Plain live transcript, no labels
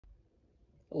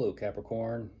Hello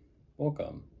Capricorn,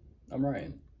 welcome. I'm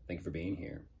Ryan. Thank you for being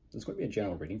here. This is going to be a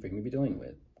general reading for whom you'll be dealing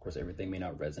with. Of course, everything may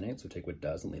not resonate, so take what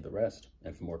does and leave the rest.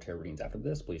 And for more tarot readings after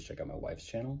this, please check out my wife's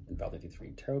channel,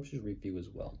 Personalwithryan Tarot. She's review as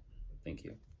well. Thank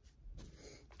you.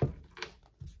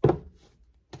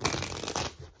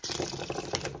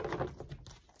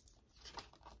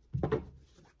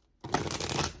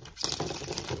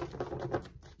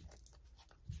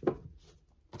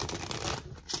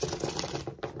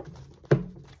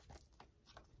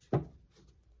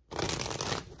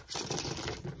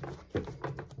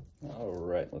 All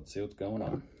right, let's see what's going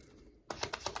on.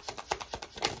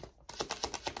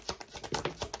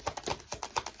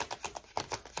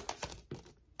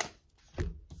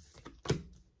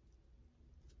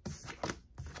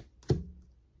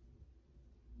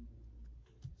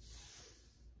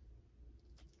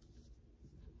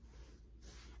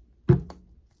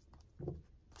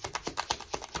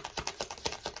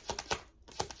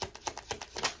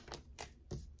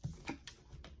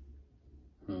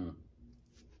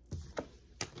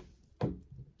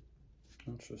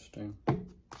 Interesting.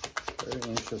 Very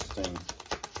interesting.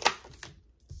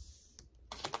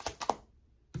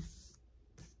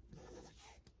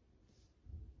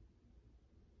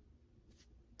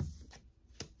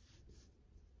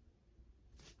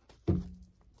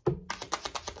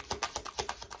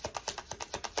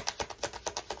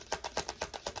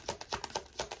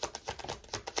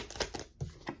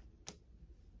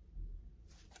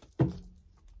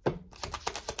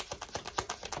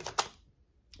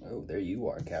 Oh, there you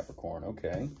are, Capricorn.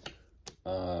 Okay.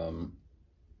 Oh,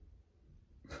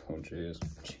 jeez.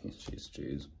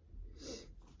 Jeez.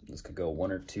 This could go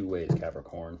one or two ways,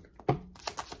 Capricorn.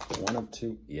 One of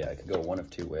two. Yeah, it could go one of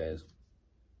two ways.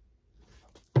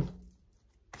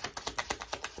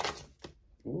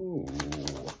 Ooh.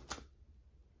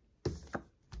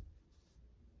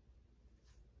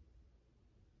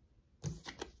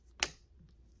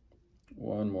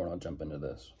 One more and I'll jump into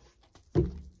this.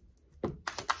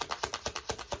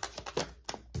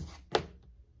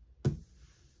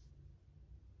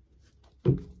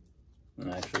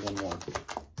 Actually, one more.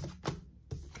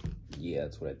 Yeah,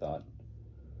 that's what I thought.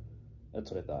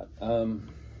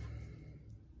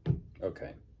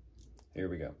 Okay, here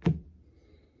we go.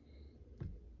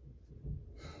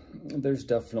 There's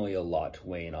definitely a lot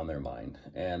weighing on their mind,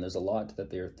 and there's a lot that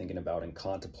they're thinking about and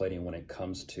contemplating when it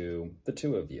comes to the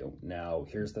two of you. Now,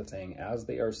 here's the thing. As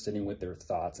they are sitting with their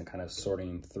thoughts and kind of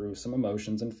sorting through some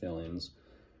emotions and feelings,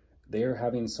 they are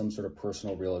having some sort of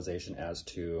personal realization as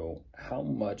to how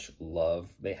much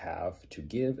love they have to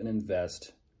give and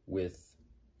invest with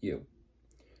you.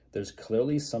 There's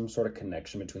clearly some sort of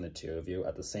connection between the two of you.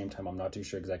 At the same time, I'm not too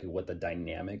sure exactly what the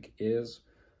dynamic is.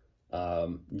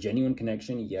 Genuine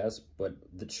connection, yes, but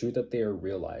the truth that they are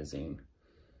realizing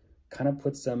kind of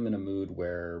puts them in a mood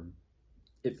where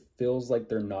it feels like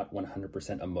they're not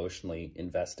 100% emotionally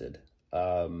invested.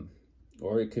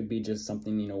 Or it could be just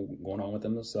something, going on with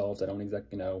them themselves. I don't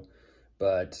exactly know.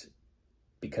 But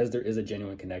because there is a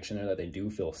genuine connection there, that they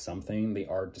do feel something, they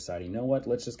are deciding, you know what,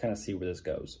 let's just kind of see where this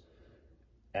goes.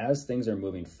 As things are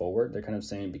moving forward, they're kind of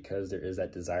saying, because there is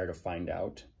that desire to find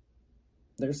out,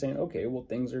 they're saying, okay, well,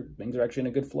 things are actually in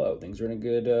a good flow. Things are in a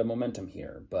good momentum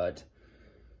here. But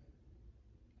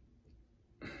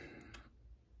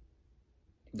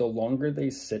the longer they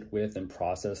sit with and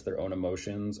process their own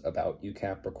emotions about you,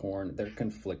 Capricorn, they're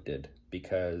conflicted,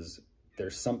 because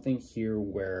there's something here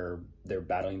where they're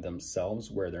battling themselves,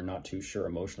 where they're not too sure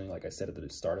emotionally. Like I said at the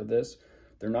start of this,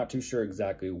 they're not too sure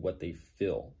exactly what they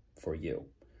feel for you.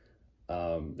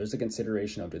 There's a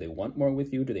consideration of, do they want more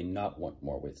with you? Do they not want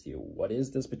more with you? What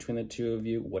is this between the two of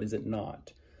you? What is it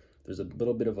not? There's a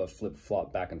little bit of a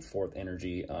flip-flop back and forth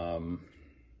energy,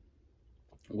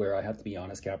 where I have to be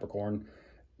honest, Capricorn,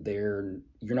 you're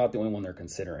not the only one they're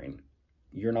considering.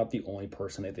 You're not the only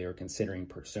person that they are considering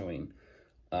pursuing.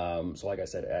 So like I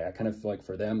said, I kind of feel like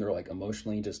for them, they're like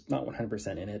emotionally just not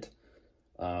 100% in it.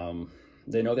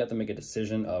 They know they have to make a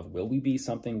decision of, will we be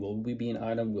something? Will we be an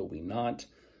item? Will we not?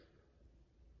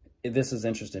 This is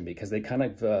interesting because they kind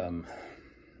of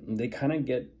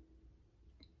get,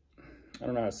 I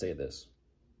don't know how to say this.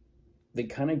 They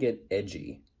kind of get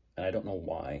edgy, and I don't know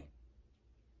why.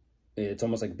 It's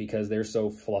almost like because they're so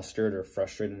flustered or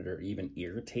frustrated or even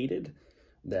irritated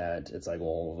that it's like,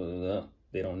 well,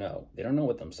 they don't know. They don't know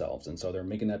with themselves. And so they're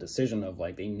making that decision of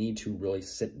like, they need to really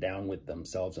sit down with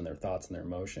themselves and their thoughts and their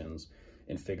emotions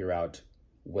and figure out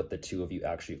what the two of you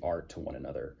actually are to one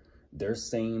another. They're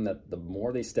saying that the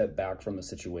more they step back from the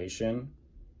situation,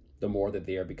 the more that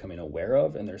they are becoming aware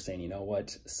of. And they're saying, you know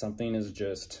what, something here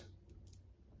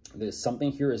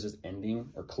is just ending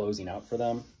or closing out for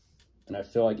them. And I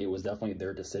feel like it was definitely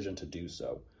their decision to do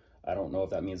so. I don't know if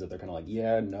that means that they're kind of like,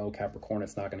 yeah, no, Capricorn,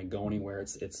 it's not going to go anywhere.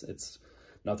 It's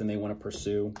nothing they want to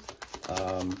pursue.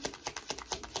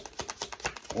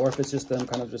 Or if it's just them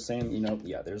kind of just saying, you know,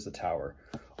 yeah, there's the Tower.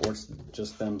 Or it's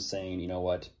just them saying, you know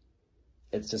what,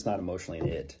 it's just not emotionally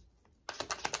it.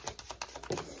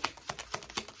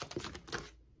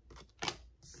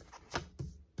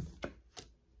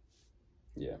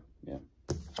 Yeah, yeah.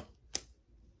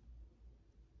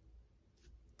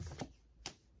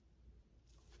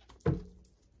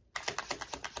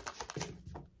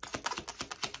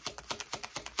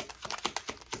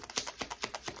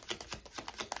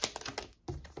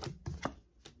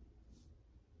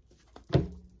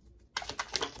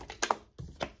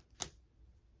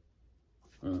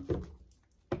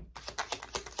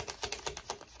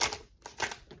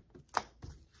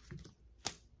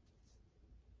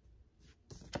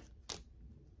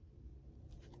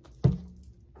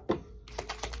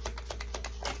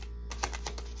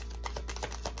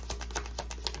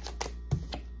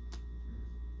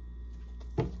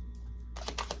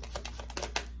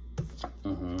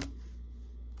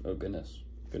 Oh, goodness.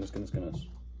 Goodness.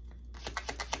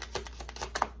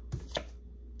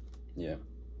 Yeah.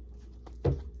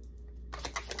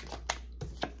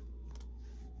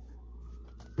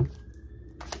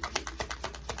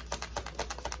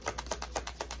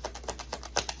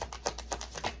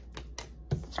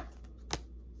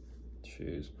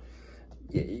 Jeez.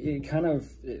 It kind of,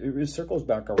 it circles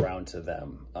back around to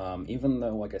them. Even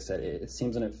though, like I said, it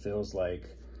seems and it feels like,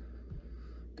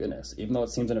 goodness, even though it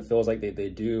seems and it feels like they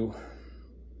do,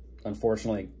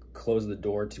 unfortunately, close the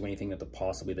door to anything that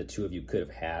possibly the two of you could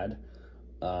have had.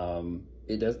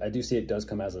 I do see it does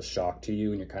come as a shock to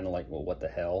you, and you're kind of like, well, what the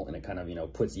hell? And it kind of, you know,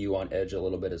 puts you on edge a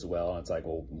little bit as well. And it's like,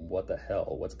 well, what the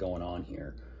hell? What's going on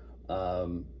here?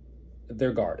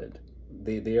 They're guarded.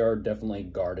 They are definitely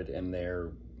guarded, and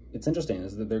it's interesting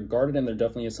is that they're guarded, and there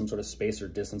definitely is some sort of space or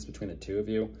distance between the two of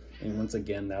you. And once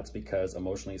again, that's because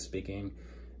emotionally speaking,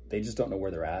 they just don't know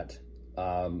where they're at. They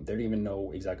don't even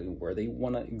know exactly where they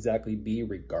want to exactly be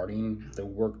regarding their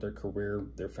work, their career,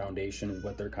 their foundation,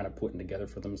 what they're kind of putting together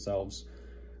for themselves.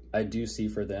 I do see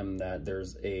for them that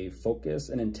there's a focus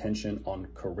and intention on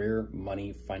career,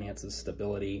 money, finances,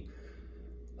 stability.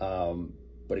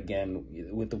 But again,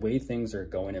 with the way things are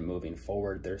going and moving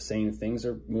forward, they're saying things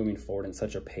are moving forward in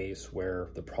such a pace where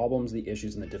the problems, the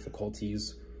issues, and the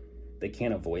difficulties, they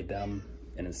can't avoid them.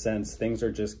 In a sense, things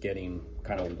are just getting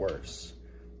kind of worse.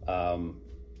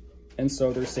 And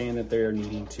so they're saying that they're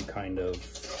needing to kind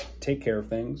of take care of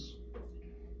things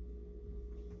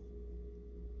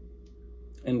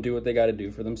and do what they got to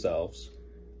do for themselves.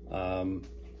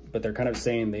 But they're kind of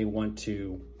saying they kind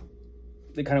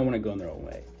of want to go in their own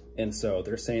way. And so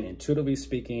they're saying, intuitively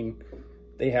speaking,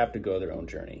 they have to go their own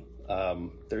journey.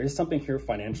 There is something here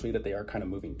financially that they are kind of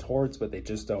moving towards, but they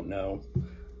just don't know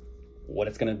what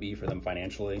it's going to be for them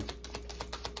financially.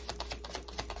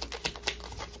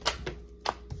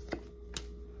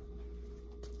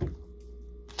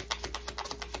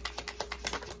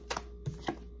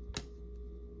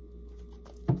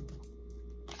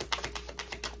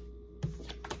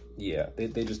 Yeah, they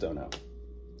just don't know.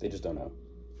 They just don't know.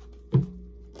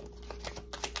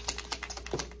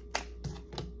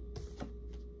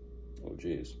 Oh,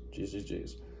 geez.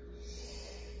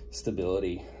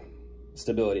 Stability.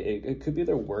 It could be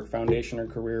their work foundation or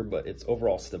career, but it's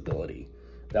overall stability.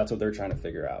 That's what they're trying to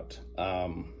figure out.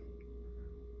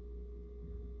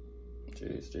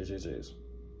 Jeez. They're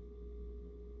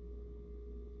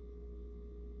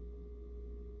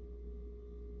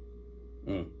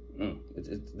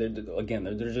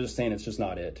just saying it's just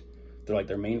not it. They're like,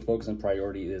 their main focus and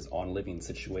priority is on living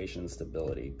situation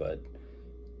stability, but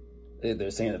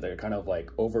they're saying that they're kind of like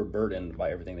overburdened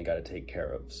by everything they got to take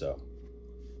care of. So,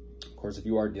 of course, if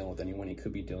you are dealing with anyone, you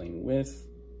could be dealing with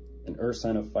an earth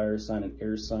sign, a fire sign, an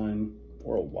air sign,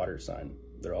 or a water sign.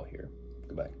 They're all here.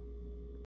 Goodbye.